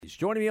Boys.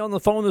 Joining me on the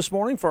phone this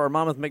morning for our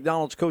Monmouth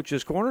McDonald's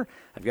Coaches Corner,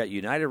 I've got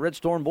United Red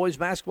Storm Boys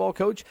basketball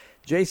coach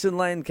Jason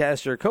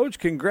Lancaster. Coach,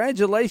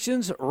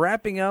 congratulations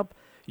wrapping up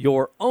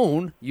your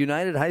own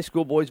United High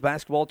School Boys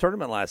basketball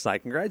tournament last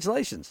night.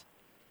 Congratulations.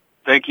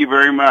 Thank you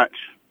very much.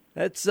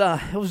 It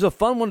was a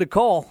fun one to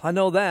call. I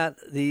know that.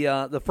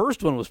 The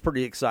first one was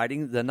pretty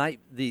exciting.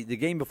 The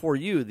game before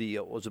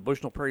you, was it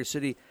Bushnell Prairie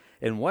City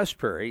and West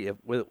Prairie,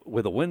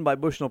 with a win by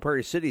Bushnell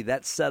Prairie City,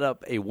 that set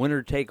up a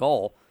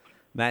winner-take-all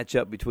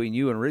matchup between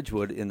you and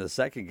Ridgewood in the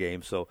second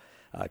game. So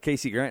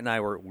Casey Grant and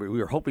I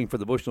were hoping for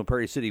the Bushnell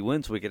Prairie City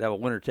win so we could have a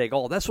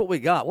winner-take-all. That's what we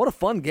got. What a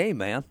fun game,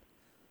 man.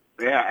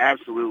 Yeah,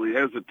 absolutely.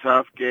 It was a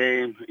tough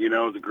game. It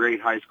was a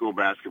great high school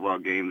basketball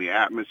game. The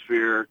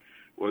atmosphere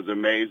was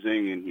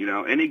amazing.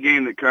 And, any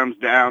game that comes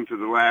down to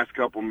the last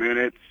couple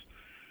minutes,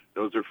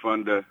 those are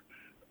fun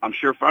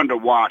to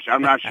watch.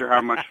 I'm not sure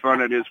how much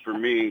fun it is for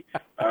me.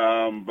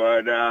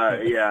 But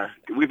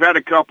we've had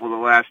a couple the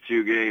last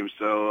two games,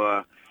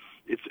 so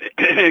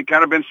it's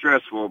kind of been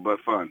stressful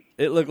but fun.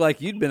 It looked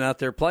like you'd been out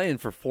there playing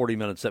for 40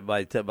 minutes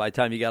by the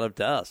time you got up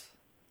to us.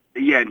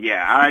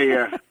 Yeah.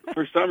 I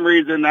for some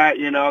reason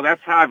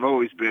that's how I've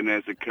always been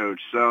as a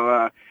coach.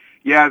 So,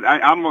 I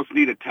almost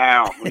need a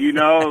towel,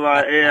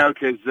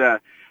 because I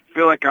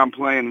feel like I'm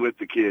playing with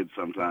the kids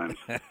sometimes.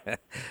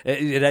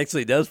 It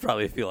actually does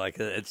probably feel like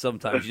it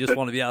sometimes. You just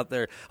want to be out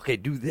there, okay,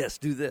 do this.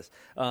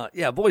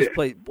 Boys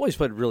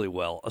played really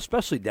well,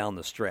 especially down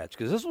the stretch,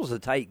 because this was a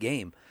tight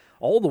game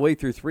all the way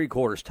through three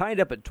quarters, tied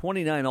up at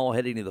 29 all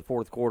heading into the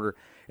fourth quarter,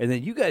 and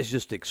then you guys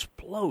just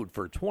explode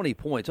for 20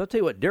 points. I'll tell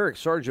you what, Derek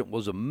Sargent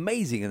was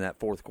amazing in that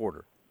fourth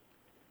quarter.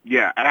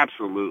 Yeah,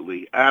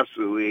 absolutely. I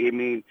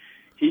mean,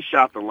 he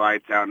shot the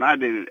lights out, and I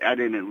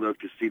didn't look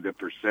to see the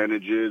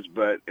percentages,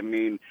 but,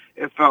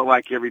 it felt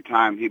like every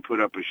time he put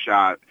up a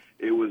shot,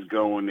 it was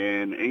going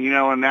in. And,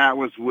 and that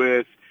was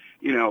with,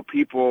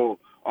 people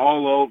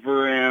all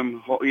over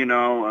him,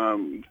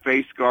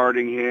 face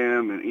guarding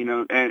him,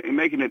 and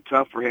making it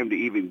tough for him to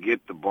even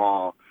get the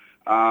ball.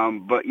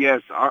 But,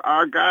 yes,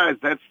 our guys,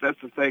 that's the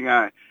thing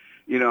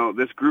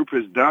this group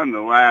has done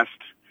the last,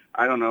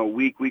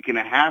 week and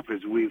a half,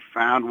 is we've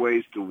found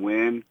ways to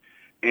win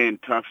in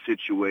tough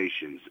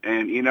situations.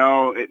 And,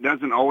 it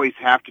doesn't always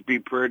have to be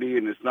pretty,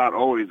 and it's not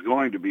always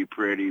going to be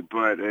pretty,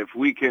 but if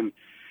we can,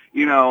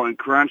 in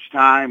crunch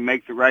time,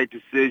 make the right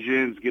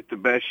decisions, get the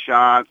best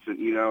shots, and,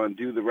 and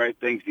do the right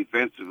things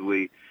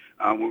defensively,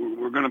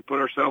 we're going to put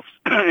ourselves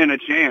in a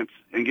chance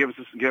and give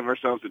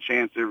ourselves a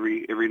chance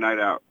every night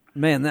out.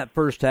 Man, that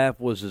first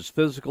half was as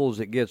physical as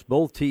it gets.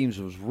 Both teams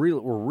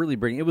were really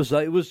bringing it. Was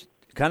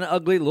kind of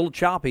ugly, a little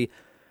choppy.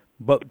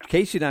 But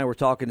Casey and I were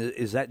talking,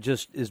 is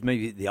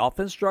maybe the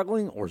offense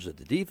struggling, or is it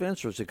the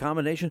defense, or is it a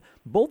combination?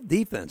 Both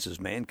defenses,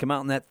 man, come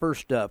out in that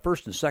first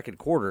and second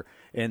quarter,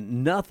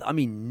 and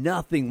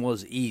nothing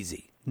was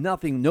easy.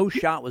 No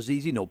shot was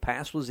easy, no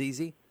pass was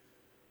easy.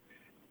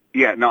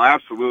 Yeah, no,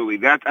 absolutely.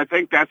 I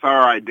think that's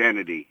our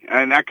identity,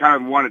 and that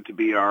kind of wanted to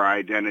be our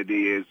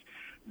identity is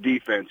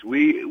defense.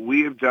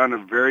 We have done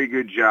a very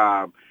good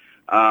job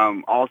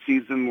all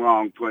season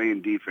long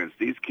playing defense.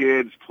 These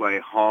kids play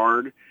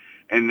hard,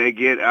 and they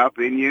get up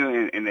in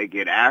you, and they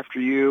get after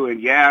you.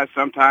 And,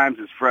 sometimes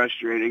it's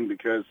frustrating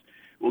because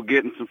we'll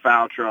get in some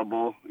foul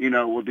trouble.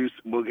 We'll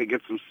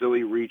get some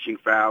silly reaching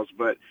fouls.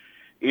 But,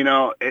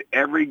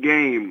 every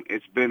game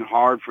it's been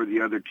hard for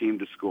the other team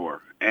to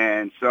score.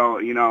 And so,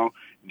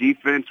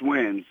 defense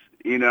wins,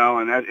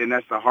 and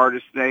that's the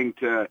hardest thing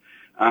to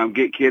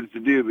get kids to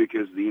do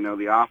because,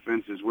 the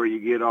offense is where you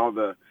get all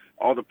the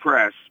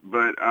press.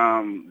 But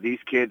these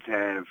kids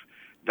have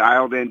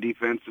dialed in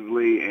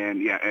defensively,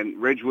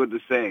 and Ridgewood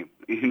the same.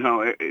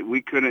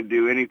 We couldn't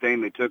do anything.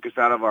 They took us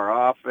out of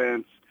our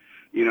offense.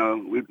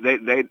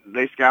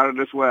 They scouted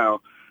us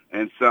well.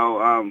 And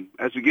so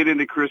as we get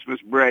into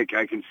Christmas break,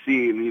 I can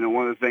see, and,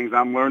 one of the things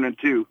I'm learning,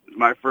 too, is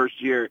my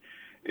first year,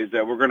 is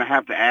that we're going to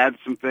have to add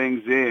some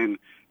things in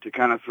to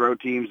kind of throw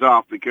teams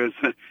off because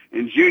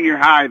in junior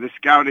high, the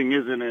scouting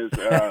isn't as,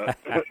 as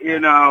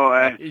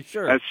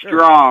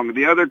strong.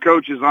 The other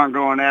coaches aren't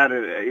going at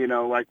it,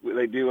 like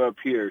they do up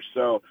here.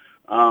 So,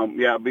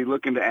 I'll be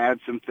looking to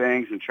add some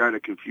things and try to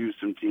confuse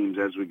some teams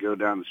as we go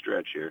down the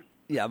stretch here.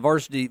 Yeah,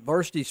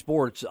 varsity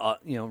sports,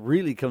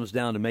 really comes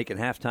down to making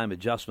halftime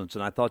adjustments,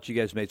 and I thought you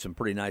guys made some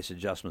pretty nice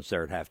adjustments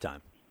there at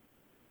halftime.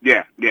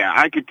 Yeah,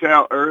 I could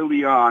tell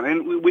early on,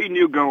 and we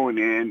knew going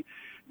in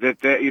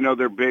that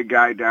their big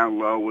guy down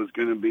low was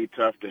going to be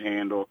tough to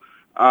handle.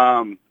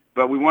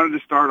 But we wanted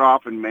to start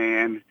off in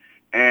man,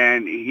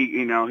 and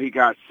he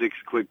got 6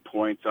 quick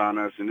points on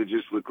us, and it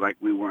just looked like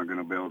we weren't going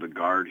to be able to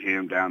guard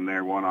him down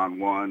there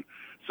one-on-one.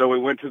 So we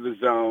went to the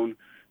zone.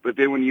 But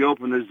then when you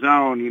open the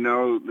zone,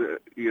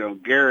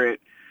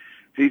 Garrett,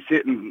 he's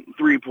hitting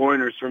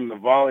 3-pointers from the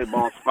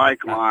volleyball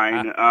spike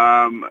line,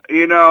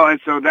 and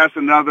so that's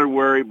another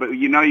worry. But,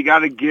 you got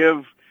to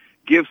give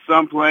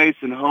someplace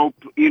and hope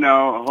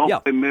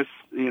they miss,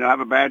 have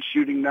a bad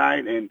shooting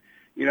night. And,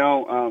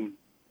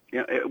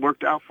 it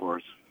worked out for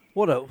us.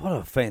 What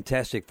a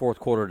fantastic fourth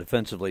quarter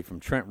defensively from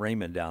Trent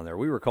Raymond down there.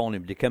 We were calling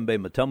him Dikembe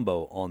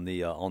Mutombo on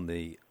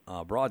the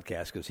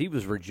broadcast because he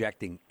was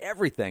rejecting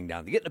everything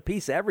down there, getting a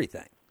piece of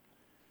everything.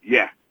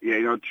 Yeah.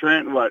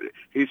 Trent,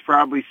 he's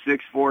probably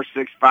 6'4",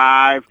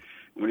 6'5".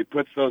 When he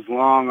puts those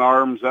long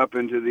arms up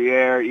into the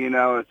air,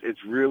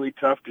 it's really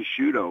tough to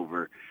shoot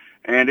over,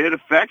 and it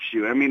affects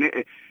you. I mean,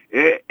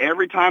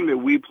 every time that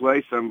we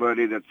play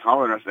somebody that's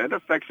taller than us, it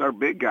affects our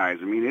big guys.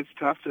 I mean, it's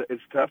tough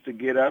to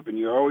get up, and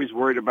you're always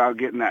worried about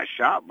getting that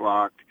shot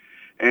blocked.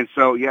 And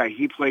so, yeah,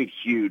 he played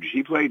huge.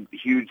 He played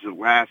huge the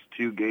last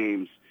two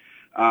games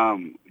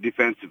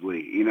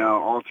defensively.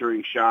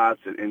 Altering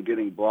shots and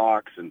getting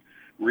blocks and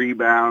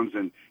rebounds,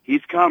 and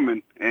he's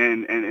coming,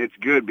 and it's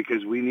good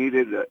because we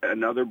needed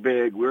another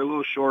big. We're a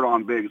little short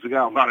on bigs. We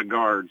got a lot of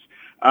guards,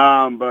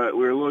 but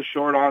we're a little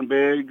short on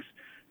bigs,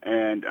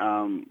 and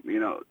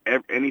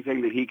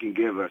anything that he can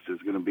give us is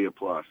going to be a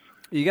plus.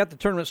 You got the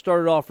tournament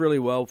started off really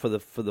well for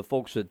the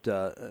folks that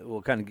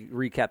we'll kind of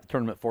recap the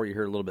tournament for you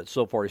here a little bit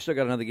so far. You still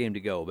got another game to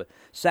go, but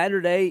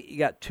Saturday you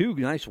got two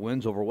nice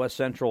wins over West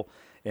Central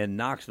and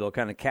Knoxville,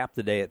 kind of capped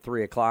the day at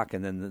 3 o'clock,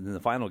 and then the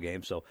final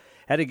game. So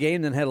had a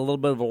game, then had a little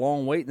bit of a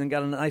long wait, and then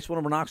got a nice one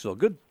over Knoxville.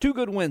 Two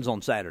good wins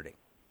on Saturday.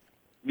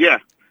 Yeah.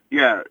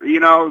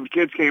 The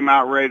kids came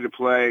out ready to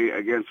play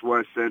against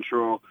West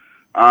Central,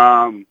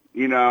 and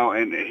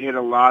hit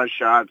a lot of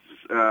shots.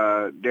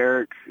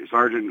 Derek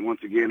Sargent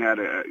once again had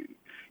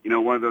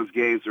one of those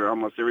games where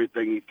almost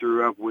everything he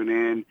threw up went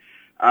in.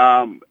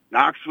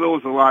 Knoxville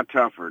was a lot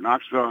tougher.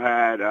 Knoxville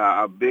had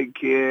a big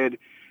kid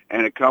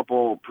and a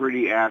couple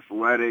pretty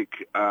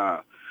athletic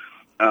guards,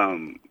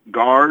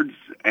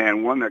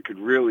 and one that could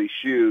really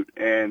shoot.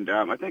 And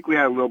I think we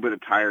had a little bit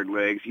of tired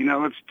legs.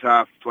 It's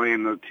tough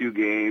playing the two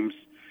games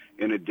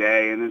in a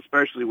day, and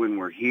especially when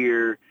we're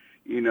here.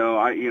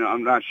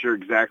 I'm not sure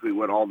exactly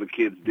what all the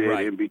kids did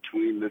in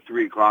between the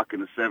 3 o'clock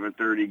and the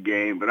 7:30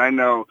 game, but I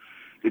know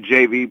the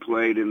JV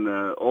played in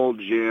the old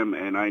gym,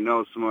 and I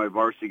know some of my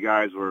varsity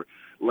guys were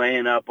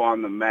laying up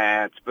on the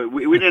mats, but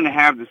we didn't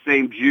have the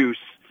same juice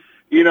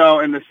in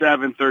the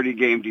 7:30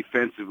 game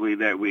defensively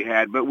that we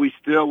had, but we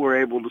still were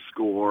able to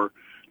score,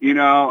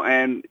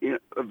 and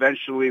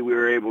eventually we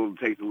were able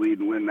to take the lead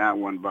and win that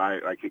one by,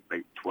 I think,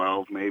 like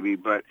 12 maybe,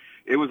 but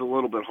it was a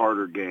little bit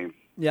harder game.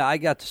 Yeah, I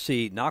got to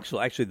see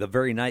Knoxville actually the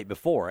very night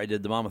before. I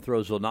did the Monmouth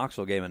Roseville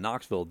Knoxville game in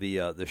Knoxville. The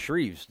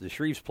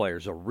Shreves player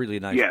is a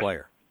really nice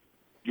player.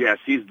 Yes,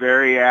 he's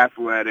very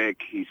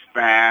athletic. He's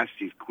fast.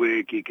 He's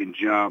quick. He can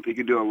jump. He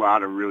can do a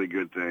lot of really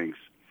good things.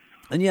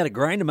 And you had a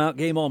grind-em-out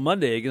game on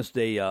Monday against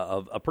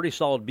a pretty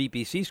solid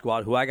BPC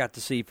squad, who I got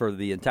to see for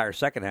the entire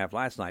second half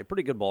last night.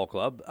 Pretty good ball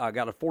club. I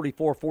got a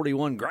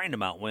 44-41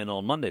 grind-em-out win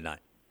on Monday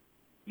night.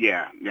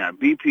 Yeah,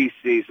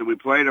 BPC. So we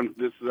played them.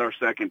 This is our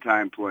second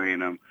time playing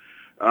them.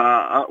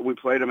 We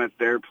played them at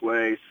their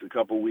place a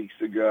couple weeks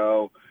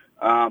ago.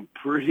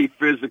 Pretty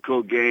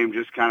physical game,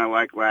 just kind of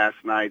like last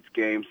night's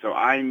game. So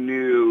I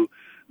knew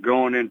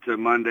going into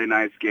Monday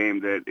night's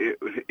game that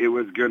it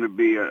was going to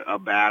be a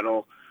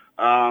battle.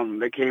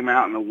 They came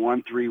out in the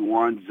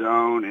 1-3-1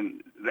 zone,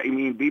 and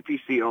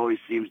BPC always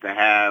seems to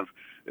have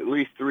at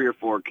least 3 or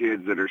 4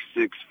 kids that are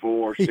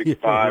 6'4",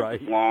 6'5",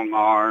 with long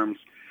arms,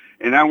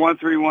 and that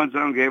 1-3-1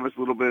 zone gave us a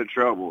little bit of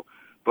trouble.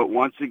 But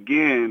once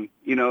again,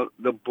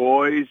 the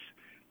boys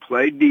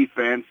played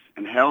defense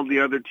and held the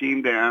other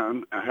team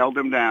down, held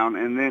them down,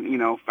 and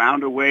then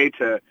found a way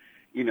to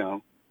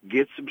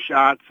get some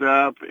shots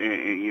up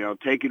and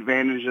take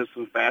advantage of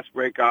some fast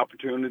break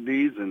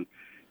opportunities, and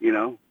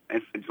and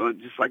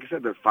just like I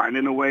said, they're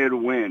finding a way to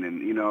win,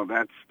 and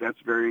that's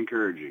very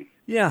encouraging.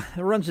 Yeah,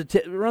 it runs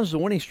the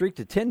winning streak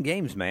to 10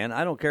 games, man.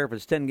 I don't care if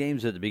it's 10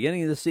 games at the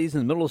beginning of the season,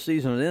 the middle of the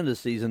season, or the end of the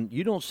season.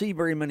 You don't see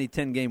very many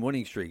 10-game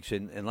winning streaks,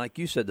 and like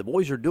you said, the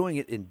boys are doing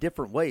it in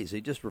different ways.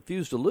 They just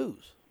refuse to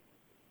lose.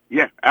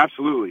 Yeah,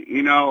 absolutely.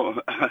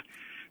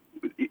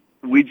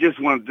 We just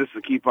want this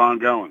to keep on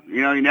going.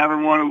 You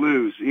never want to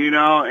lose,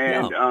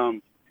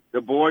 and the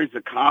boys,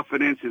 the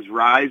confidence is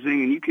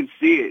rising, and you can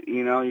see it.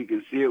 You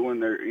can see it when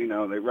they're,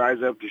 they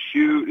rise up to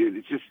shoot.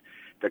 It's just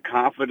the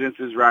confidence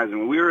is rising.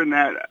 When we were in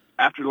that,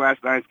 after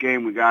last night's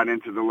game, we got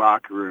into the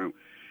locker room.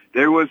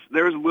 There was a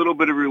little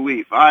bit of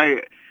relief.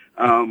 I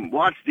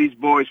watched these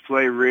boys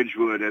play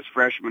Ridgewood as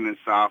freshmen and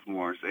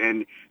sophomores,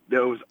 and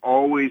there was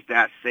always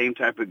that same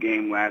type of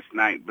game last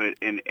night. But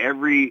in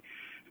every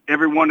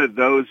one of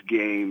those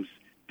games,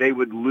 they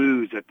would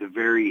lose at the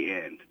very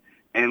end.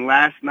 And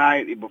last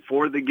night,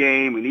 before the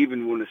game, and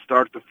even when it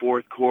starts the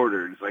fourth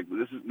quarter, it's like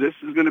this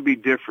is going to be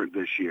different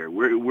this year.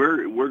 We're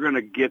going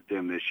to get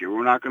them this year.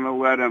 We're not going to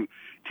let them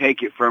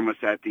take it from us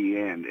at the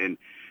end. And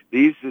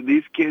these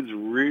kids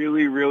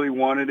really, really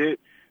wanted it.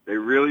 They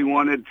really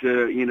wanted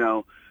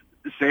to,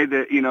 say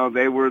that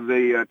they were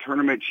the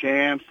tournament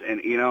champs,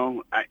 and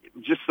I'm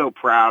just so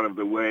proud of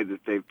the way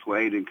that they've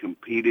played and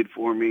competed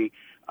for me.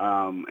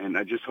 And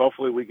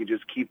hopefully we can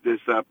just keep this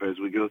up as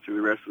we go through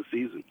the rest of the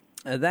season.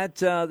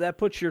 That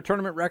puts your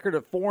tournament record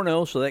at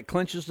 4-0, so that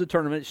clinches the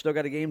tournament. You still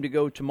got a game to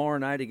go tomorrow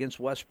night against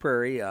West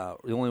Prairie. The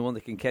only one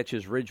that can catch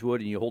is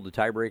Ridgewood, and you hold the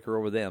tiebreaker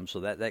over them,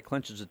 so that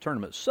clinches the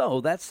tournament.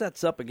 So that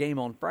sets up a game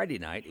on Friday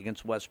night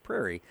against West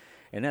Prairie.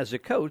 And as a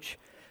coach,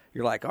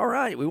 you're like, all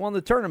right, we won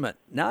the tournament.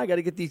 Now I got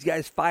to get these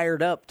guys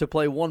fired up to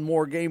play one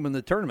more game in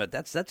the tournament.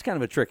 That's kind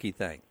of a tricky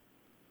thing.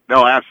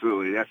 No,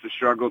 absolutely. That's the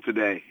struggle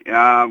today.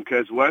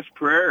 Because West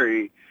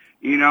Prairie,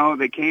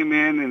 they came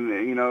in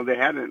and, they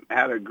hadn't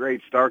had a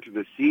great start to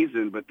the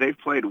season, but they've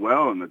played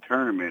well in the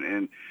tournament.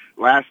 And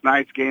last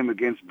night's game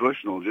against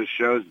Bushnell just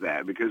shows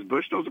that, because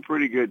Bushnell's a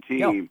pretty good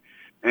team.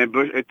 Yep. And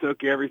it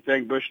took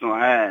everything Bushnell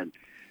had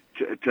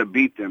to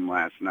beat them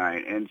last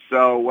night. And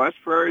so West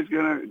Prairie's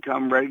going to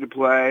come ready to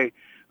play.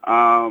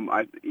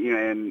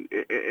 And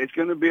it's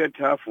going to be a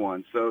tough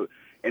one. So,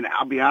 and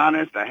I'll be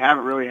honest, I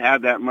haven't really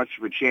had that much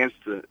of a chance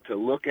to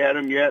look at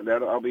them yet.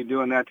 I'll be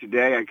doing that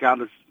today. I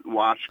kind of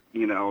watched,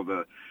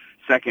 the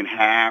second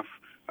half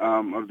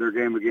of their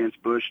game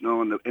against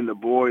Bushnell, and the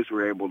boys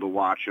were able to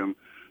watch them.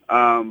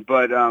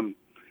 But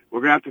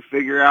we're going to have to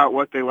figure out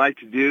what they like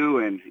to do,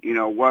 and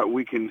what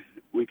we can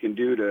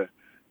do to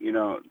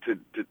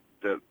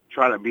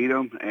try to beat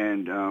them.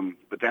 And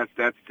but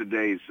that's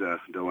today's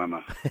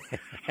dilemma.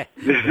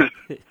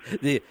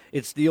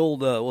 It's the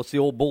old what's the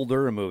old Bull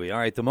Durham movie? All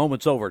right, the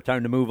moment's over.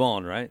 Time to move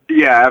on, right?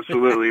 Yeah,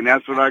 absolutely, and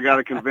that's what I got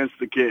to convince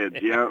the kids.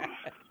 Yeah.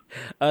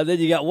 Then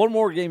you got one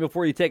more game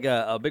before you take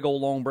a big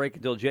old long break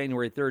until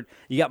January 3rd.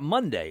 You got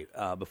Monday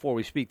before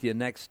we speak to you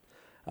next.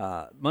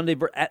 Monday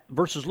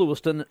versus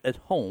Lewiston at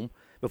home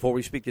before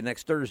we speak to you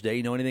next Thursday.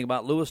 You know anything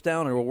about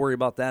Lewistown, or we'll worry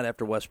about that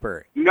after West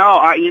Prairie?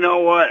 No, you know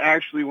what?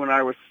 Actually, when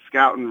I was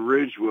scouting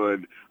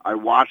Ridgewood, I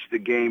watched the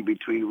game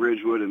between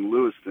Ridgewood and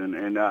Lewiston,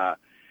 and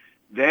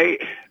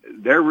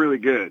they're really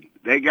good.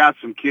 They got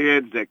some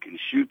kids that can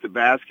shoot the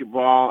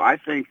basketball. I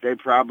think they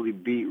probably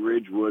beat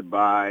Ridgewood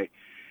by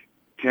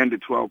 10 to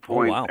 12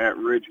 points at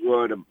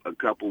Ridgewood a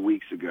couple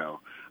weeks ago.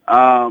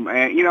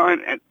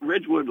 And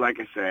Ridgewood, like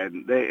I said,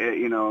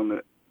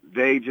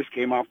 they just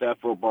came off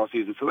that football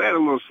season, so they had a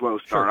little slow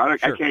start.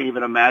 Sure. I can't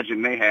even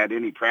imagine they had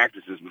any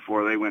practices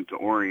before they went to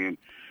Orion.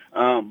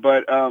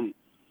 But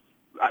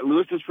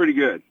Lewiston's pretty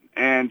good.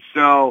 And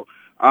so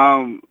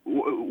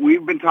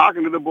we've been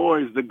talking to the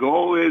boys. The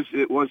goal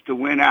was to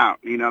win out,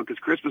 because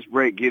Christmas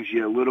break gives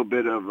you a little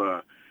bit of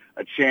a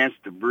chance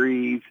to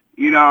breathe,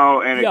 and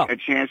a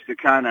chance to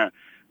kind of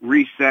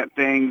reset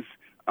things.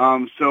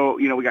 So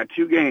we got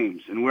 2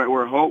 games, and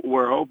we're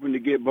hoping to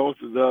get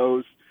both of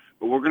those,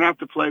 but we're going to have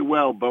to play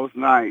well both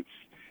nights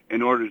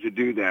in order to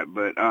do that.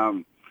 But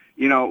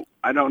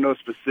I don't know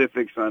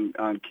specifics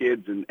on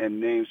kids and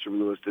names from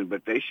Lewiston,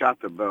 but they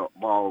shot the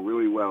ball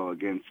really well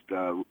against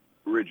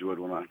Ridgewood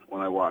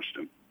when I watched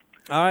them.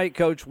 All right,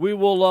 Coach. We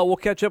will we'll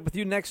catch up with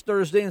you next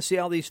Thursday and see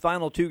how these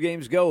final 2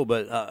 games go.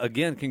 But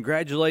again,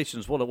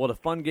 congratulations! What a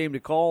fun game to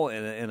call,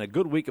 and a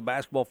good week of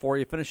basketball for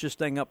you. Finish this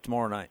thing up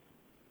tomorrow night.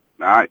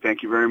 All right,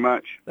 thank you very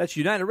much. That's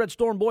United Red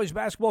Storm boys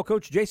basketball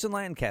coach Jason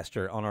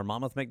Lancaster on our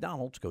Monmouth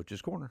McDonald's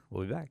Coach's Corner.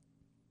 We'll be back.